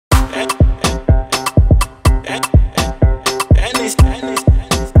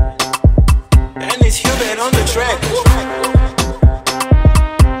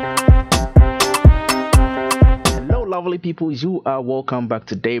people, you are welcome back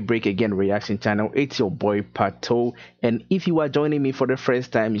to dayBREAKagain reaction channel. It's your boy Pato, and if you are joining me for the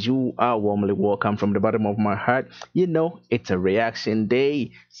first time, you are warmly welcome from the bottom of my heart. You know, it's a reaction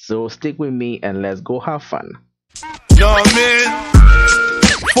day, so stick with me and let's go have fun. Yo, man,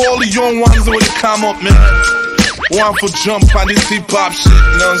 for all the young ones that wanna come up, man, one for jump on this hip hop shit, you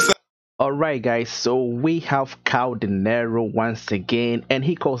know what I'm saying? Alright guys, so we have denero once again, and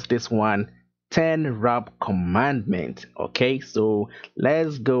he calls this one 10 rap commandment. Okay, so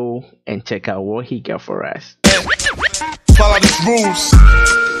let's go and check out what he got for us. Follow these rules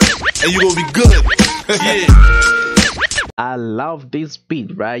and you gonna be good. Yeah, I love this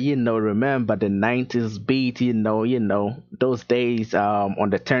beat, right? You know, remember the 90s beat, you know those days on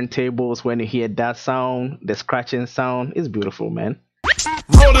the turntables when you hear that sound, the scratching sound. It's beautiful, man.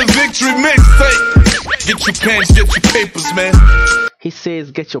 Roll the victory mixtape. Get your pens, get your papers, man. He says,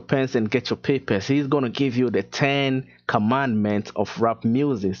 get your pens and get your papers. He's going to give you the 10 commandments of rap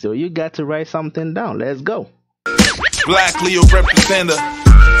music. So you got to write something down. Let's go. Black Leo representative.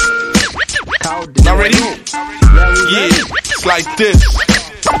 Now ready? Yeah, it's like this.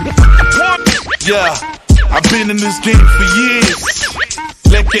 Yeah, I've been in this game for years.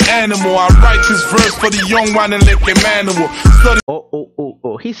 Like an animal, I write this verse for the young one and like a manual.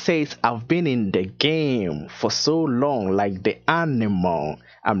 Oh, he says, I've been in the game for so long, like the animal.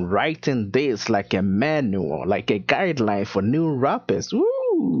 I'm writing this like a manual, like a guideline for new rappers.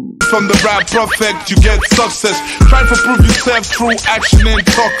 Woo! From the rap prophet, you get success. Try to prove yourself through action and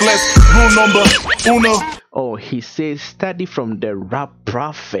talk less. Rule number uno. Oh, he says, study from the rap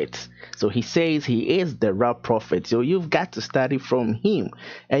prophet. So he says he is the rap prophet. So you've got to study from him.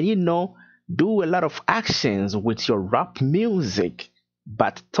 And you know, do a lot of actions with your rap music,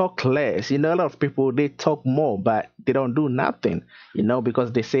 but talk less. You know, a lot of people, they talk more, but they don't do nothing, you know,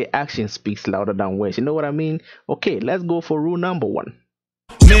 because they say action speaks louder than words. You know what I mean? Okay, let's go for rule number 1.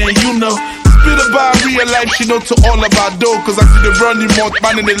 Man, you know, spit about real life, you know, to all about dough. Cause I see the running mouth,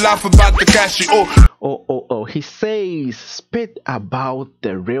 man, and they laugh about the cash you owe. Oh, he says, spit about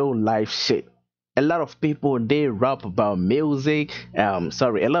the real life shit. A lot of people, they rap about music. A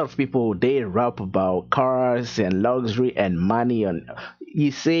lot of people, they rap about cars and luxury and money. And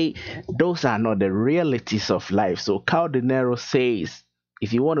you say, those are not the realities of life. So denero says,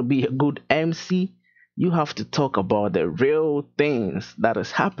 if you want to be a good MC, you have to talk about the real things that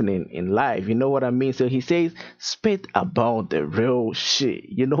is happening in life. You know what I mean? So he says, spit about the real shit.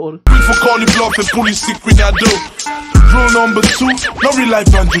 You know? People call you bluff and pull you sick when you do. Rule number 2, not rely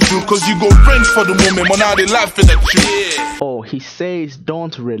on juju, cause you go friend for the moment, but now they laughing at you. Yeah. Oh, he says,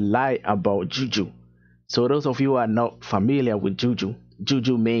 don't rely about juju. So those of you who are not familiar with juju,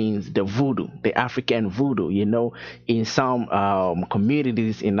 juju means the voodoo, the African voodoo. You know, in some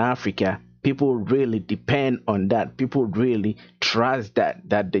communities in Africa, people really depend on that. People really trust that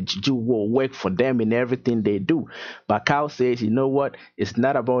the juju will work for them in everything they do. But Cal says, you know what? It's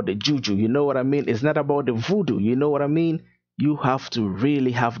not about the juju. You know what I mean? It's not about the voodoo. You know what I mean? You have to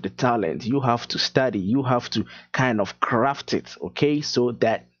really have the talent. You have to study. You have to kind of craft it, okay? So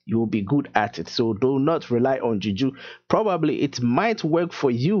that you will be good at it. So do not rely on juju. Probably it might work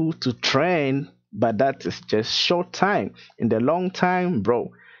for you to train, but that is just short time. In the long time,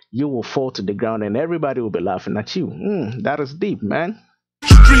 bro, you will fall to the ground and everybody will be laughing at you. That is deep, man.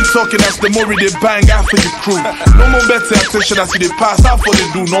 Street talking, that's the more they bang after the crew. No more better attention as they pass out for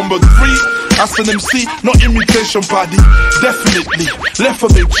they do. Number 3, as an MC, no imitation party. Definitely, left for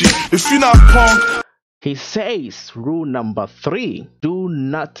the G. If you're not punk. He says, rule number 3, do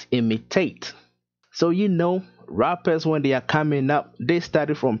not imitate. So you know, rappers, when they are coming up, they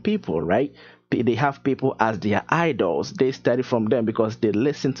study from people, right? They have people as their idols. They study from them because they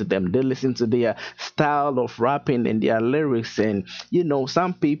listen to them. They listen to their style of rapping and their lyrics. And you know,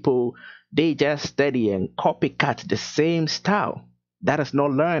 some people, they just study and copycat the same style. That is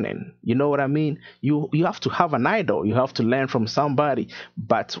not learning. You know what I mean? You have to have an idol. You have to learn from somebody.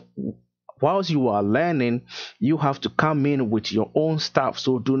 But whilst you are learning, you have to come in with your own stuff.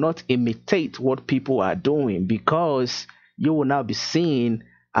 So do not imitate what people are doing, because you will now be seen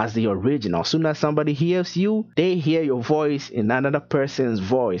as the original. As soon as somebody hears you, they hear your voice in another person's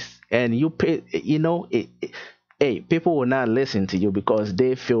voice, and people will not listen to you because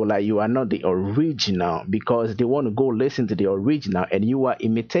they feel like you are not the original, because they want to go listen to the original and you are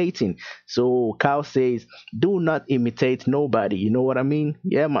imitating. So Cal says, do not imitate nobody. You know what I mean?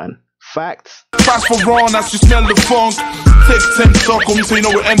 Yeah, man. Facts. Fast for wrong as you smell the funk. Take 10 circles so you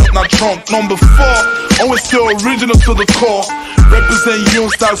know we end up not trunk. Number 4, always still original to the core. Represent your own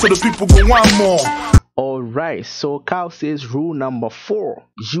style so the people go want more. All right, so Cal says rule number 4,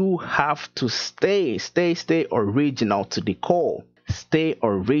 you have to stay original to the core. Stay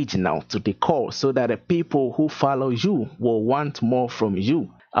original to the core so that the people who follow you will want more from you.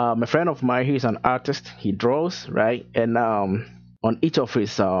 A friend of mine, he's an artist, he draws, right? And on each of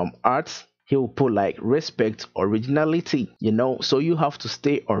his arts, he'll put like respect originality, so you have to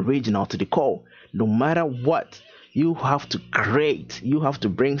stay original to the core no matter what. You have to create, you have to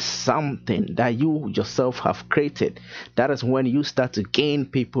bring something that you yourself have created. That is when you start to gain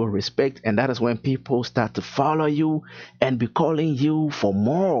people respect, and that is when people start to follow you and be calling you for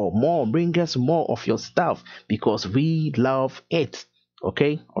more, bring us more of your stuff because we love it.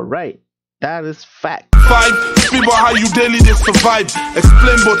 Okay, all right, that is fact. 5, speak about how you daily they survive.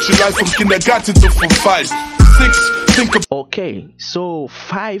 Explain about your life from kindergarten to from 5. 6, think about. Okay, so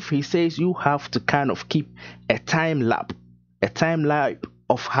 5, he says you have to kind of keep a time lapse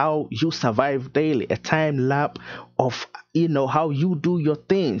of how you survive daily, a time lapse of how you do your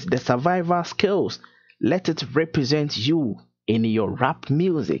things, the survival skills. Let it represent you in your rap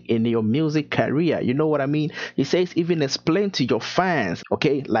music, in your music career. You know what I mean? He says even explain to your fans,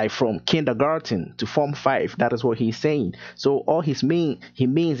 okay, like from kindergarten to form 5. That is what he's saying. So all he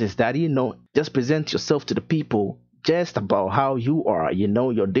means is that just present yourself to the people just about how you are,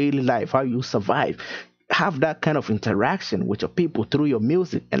 your daily life, how you survive. Have that kind of interaction with your people through your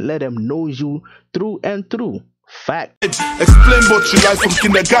music and let them know you through and through. Fact. Explain about your life from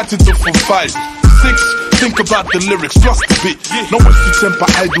kindergarten to from 5. 6, think about the lyrics plus the beat. No waste your temper,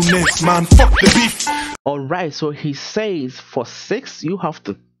 idleness, man. Fuck the beef. Alright, so he says for 6, you have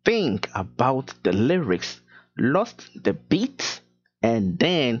to think about the lyrics, lost the beat, and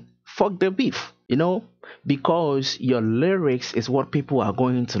then fuck the beef. Because your lyrics is what people are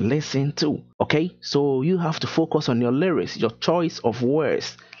going to listen to. Okay, so you have to focus on your lyrics, your choice of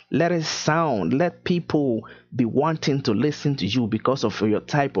words. Let it sound, let people be wanting to listen to you because of your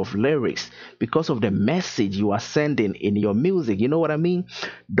type of lyrics, because of the message you are sending in your music. You know what I mean?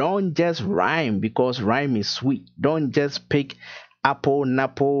 Don't just rhyme because rhyme is sweet. Don't just pick apple,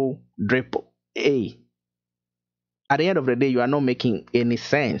 napo, drip. Hey, at the end of the day, you are not making any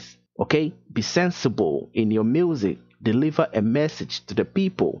sense. Okay, be sensible in your music, deliver a message to the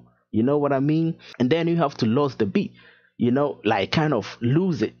people. You know what I mean? And then you have to lose the beat, like kind of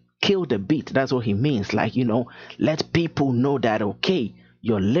lose it, kill the beat. That's what he means. Like, let people know that, okay,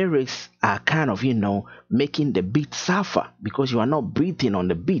 your lyrics are kind of, making the beat suffer because you are not breathing on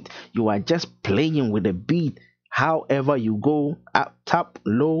the beat. You are just playing with the beat. However you go, up, top,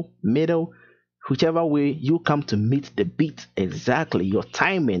 low, middle, whichever way you come to meet the beat exactly, your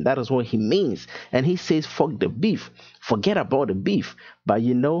timing. That is what he means. And he says fuck the beef, forget about the beef. But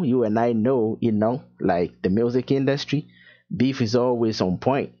you and I know, like the music industry, beef is always on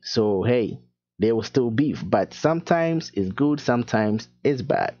point. So hey, there will still beef, but sometimes it's good, sometimes it's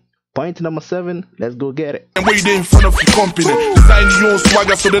bad. Point number 7, let's go get it. And wait in front of your company, design your own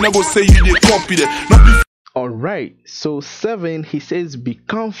swagger so then I go say you did copy that. Not be. Alright, so 7, he says be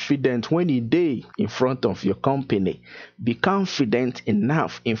confident when you day in front of your company. Be confident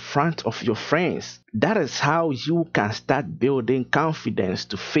enough in front of your friends. That is how you can start building confidence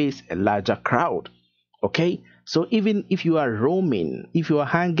to face a larger crowd. Okay, so even if you are roaming, if you are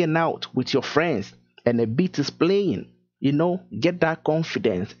hanging out with your friends and a beat is playing, get that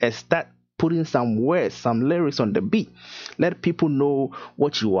confidence and start putting some words, some lyrics on the beat. Let people know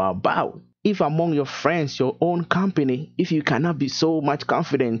what you are about. If among your friends, your own company, if you cannot be so much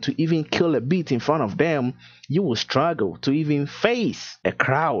confident to even kill a beat in front of them, you will struggle to even face a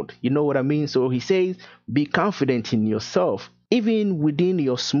crowd. You know what I mean? So he says, be confident in yourself. Even within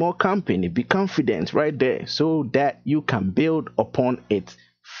your small company, be confident right there so that you can build upon it.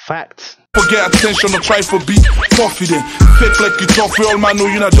 Facts. Forget attention or try for be confident. Fake like you tough, we all man know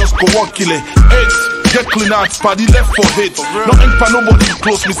you not just go walk kill it. 8, get clean out, party left for hate. Nothing for nobody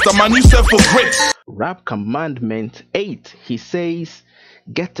close, Mr. Man, you self for great. Rap commandment 8, he says,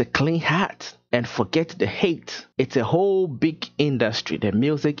 get a clean heart and forget the hate. It's a whole big industry. The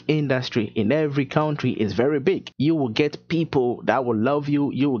music industry in every country is very big. You will get people that will love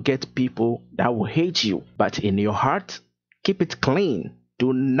you. You will get people that will hate you. But in your heart, keep it clean.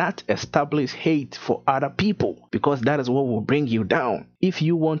 Do not establish hate for other people because that is what will bring you down. If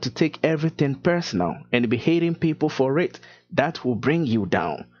you want to take everything personal and be hating people for it, that will bring you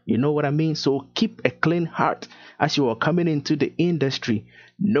down. You know what I mean? So keep a clean heart as you are coming into the industry.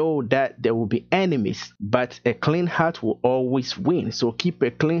 Know that there will be enemies, but a clean heart will always win. So keep a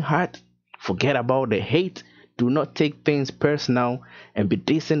clean heart. Forget about the hate. Do not take things personal and be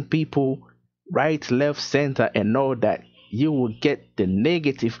decent people. Right, left, center, and know that you will get the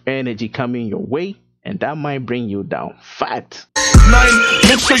negative energy coming your way and that might bring you down. Fact. 9,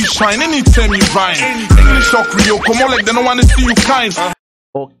 make sure you shine anytime you rhyme. English or Creole, come on like they don't want to see you kind.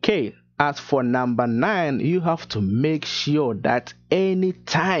 Okay, as for number 9, you have to make sure that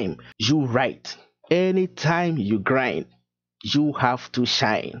anytime you write, anytime you grind, you have to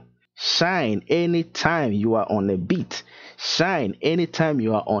shine. Shine anytime you are on a beat. Shine anytime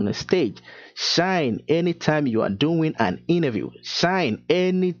you are on a stage. Shine anytime you are doing an interview. Shine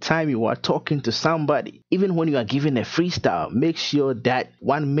anytime you are talking to somebody. Even when you are giving a freestyle, make sure that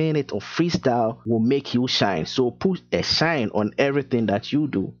 1 minute of freestyle will make you shine. So put a shine on everything that you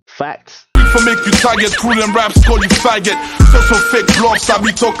do. Facts. For make you target, cool and raps call you faggot. So fake blogs, I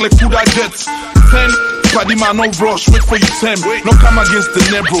be talk like food I jets. 10, paddy man, no rush, wait for you 10. No come against the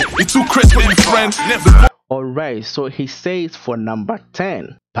nebro, it's too crazy for you friend. Alright, so he says for number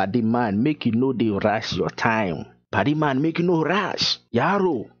 10, paddy man, make you know they rush your time. Paddy man, make you no rush.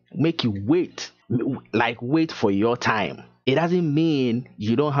 Yaro, make you wait, like wait for your time. It doesn't mean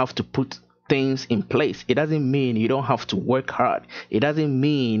you don't have to put things in place. It doesn't mean you don't have to work hard. It doesn't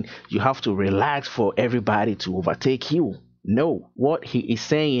mean you have to relax for everybody to overtake you. No, what he is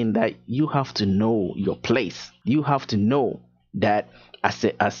saying that you have to know your place. You have to know that as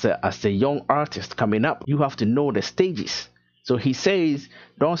a young artist coming up, you have to know the stages. So he says,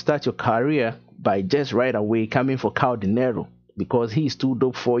 don't start your career by just right away coming for denero because he's too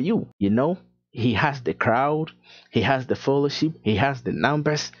dope for you. You know, he has the crowd, he has the fellowship, he has the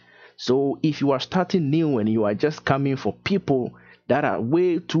numbers. So if you are starting new and you are just coming for people that are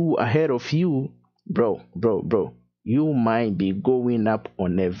way too ahead of you, bro, you might be going up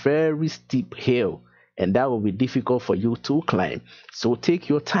on a very steep hill, and that will be difficult for you to climb. So take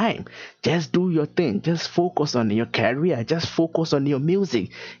your time, just do your thing, just focus on your career, just focus on your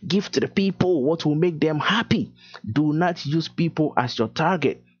music, give to the people what will make them happy. Do not use people as your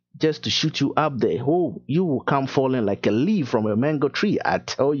target just to shoot you up there. Oh, you will come falling like a leaf from a mango tree. I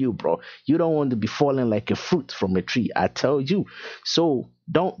tell you, bro, you don't want to be falling like a fruit from a tree. I tell you. So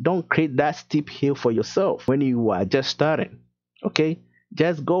don't create that steep hill for yourself when you are just starting. Okay,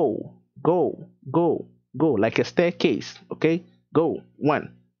 just go like a staircase. Okay, go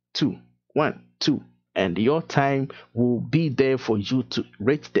 1 2 1 2, and your time will be there for you to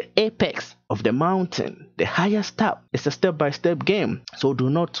reach the apex of the mountain, the highest top. It's a step-by-step game, so do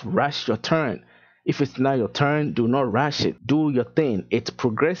not rush your turn. If it's not your turn, do not rush it. Do your thing. It's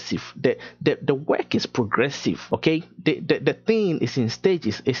progressive. The work is progressive. Okay, the thing is in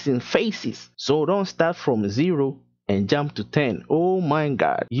stages, it's in phases. So don't start from 0 and jump to 10. Oh my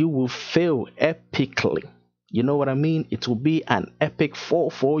God, you will fail epically. You know what I mean? It will be an epic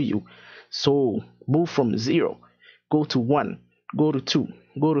fall for you. So move from 0, go to 1, go to 2,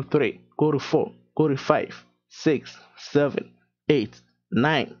 go to 3, go to 4, go to 5, 6, 7, 8,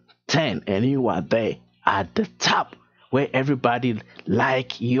 9, 10, and you are there at the top where everybody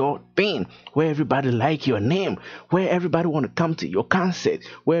like your thing, where everybody like your name, where everybody want to come to your concert,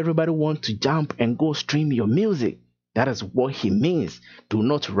 where everybody want to jump and go stream your music. That is what he means. Do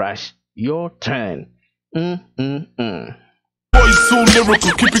not rush your turn. Boy, so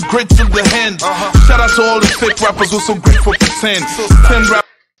lyrical, keep it great till the end. Shout out to all the fake rappers who so great for pretend. 10 rap.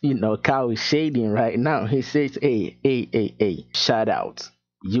 You know, Kyle is shading right now. He says, hey, shout out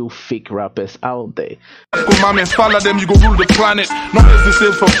you fake rappers out there. Commandment, follow them, you go rule the planet. No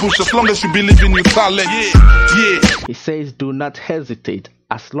hesitate for push as long as you believe in your talent. Yeah. He says, do not hesitate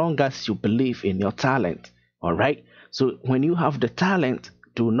as long as you believe in your talent. All right. So when you have the talent,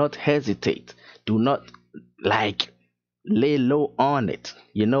 do not hesitate. Do not lay low on it.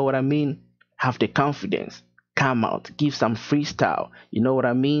 You know what I mean? Have the confidence. Come out, give some freestyle. You know what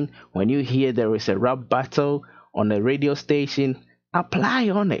I mean? When you hear there is a rap battle on a radio station, apply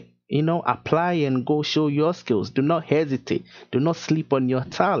on it. You know, apply and go show your skills. Do not hesitate. Do not sleep on your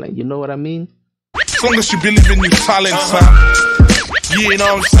talent. You know what I mean? As long as you believe in your talent, son. Yeah, you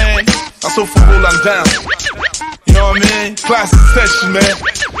know what I'm saying? That's all for hold down. You know what I mean? Classic session, man.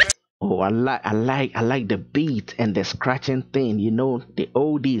 Oh, I like the beat and the scratching thing. You know, the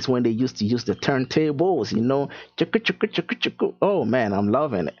oldies when they used to use the turntables. You know, oh man, I'm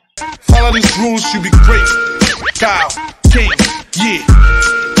loving it. Follow these rules, you be great. Kyle, King, yeah.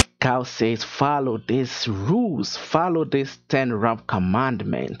 Kyle says, follow these rules, follow this 10 rap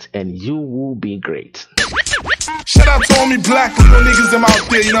commandment, and you will be great. Shout out to all me black little niggas them out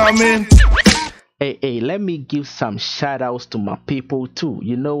there. You know what I mean? Hey, let me give some shout outs to my people too.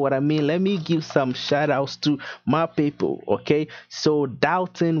 You know what I mean? Let me give some shout outs to my people, okay? So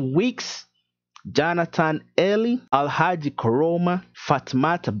Dalton Weeks, Jonathan Eli, Alhaji Koroma,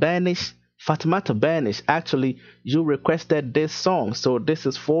 Fatmata Banish, Fatimata Banish, actually, you requested this song, so this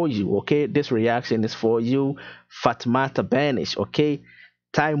is for you, okay? This reaction is for you, Fatimata Banish, okay?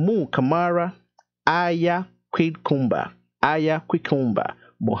 Taimu Kamara, Aya Quikumba, Aya Quikumba,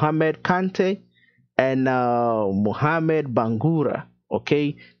 Mohammed Kante, and Mohammed Bangura.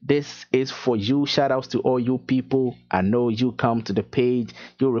 Okay, this is for you. Shout outs to all you people. I know you come to the page,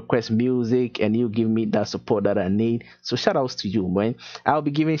 you request music, and you give me that support that I need. So shout outs to you, man. I'll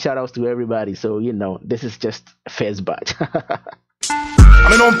be giving shout outs to everybody. So you know, this is just first batch. I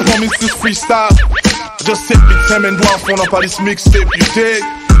mean, don't promise this freestyle. Just hit me 10 and dwarf on up on this mixtape, you dig?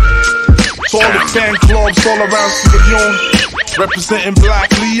 So all the fan clubs all around Sierra Leone, representing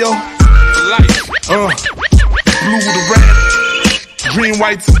Black Leo. Blue with the red, green,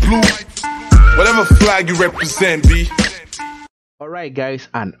 white, and blue. Whatever flag you represent, B. Alright, guys,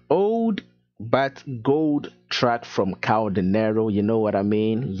 an old but gold track from denero. You know what I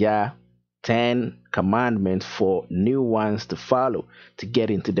mean? Yeah. 10 commandments for new ones to follow to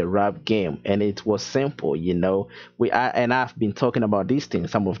get into the rap game, and it was simple, you know. I've been talking about these things,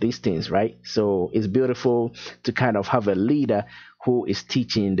 some of these things, right? So it's beautiful to kind of have a leader who is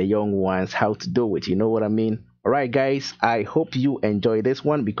teaching the young ones how to do it, you know what I mean? All right, guys, I hope you enjoy this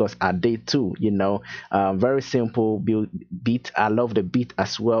one because I did too. You know, very simple beat. I love the beat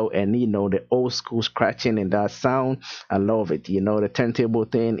as well, and you know the old school scratching and that sound. I love it. You know, the turntable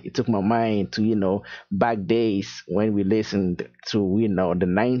thing. It took my mind to back days when we listened to the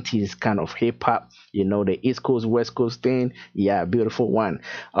 90s kind of hip hop. You know, the East Coast West Coast thing. Yeah, beautiful one.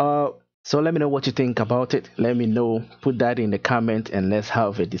 So let me know what you think about it. Let me know. Put that in the comment and let's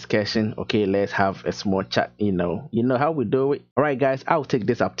have a discussion. Okay, let's have a small chat. You know how we do it. All right, guys. I'll take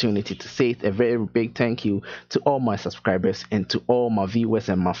this opportunity to say a very big thank you to all my subscribers and to all my viewers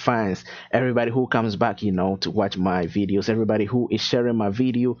and my fans. Everybody who comes back, to watch my videos. Everybody who is sharing my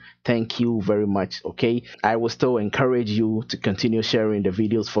video. Thank you very much. Okay, I will still encourage you to continue sharing the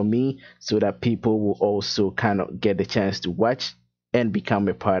videos for me so that people will also kind of get the chance to watch and become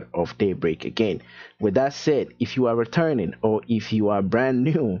a part of Daybreak Again. With that said, if you are returning or if you are brand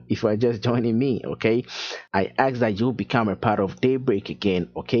new, if you are just joining me, okay, I ask that you become a part of Daybreak Again,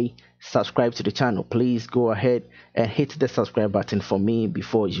 okay? Subscribe to the channel. Please go ahead and hit the subscribe button for me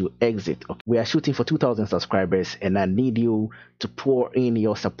before you exit. Okay? We are shooting for 2,000 subscribers and I need you to pour in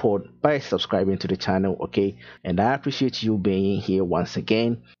your support by subscribing to the channel, okay? And I appreciate you being here once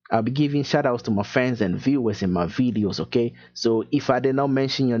again. I'll be giving shout outs to my fans and viewers in my videos, okay? So if I did not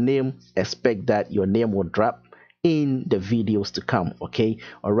mention your name, expect that your name will drop in the videos to come, okay?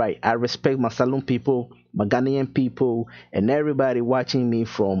 All right, I respect my Salon people, my Ghanaian people, and everybody watching me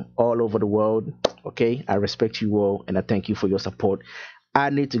from all over the world, okay? I respect you all and I thank you for your support. I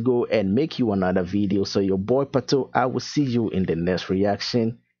need to go and make you another video. So your boy Pato, I will see you in the next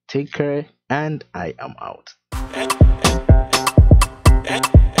reaction. Take care and I am out.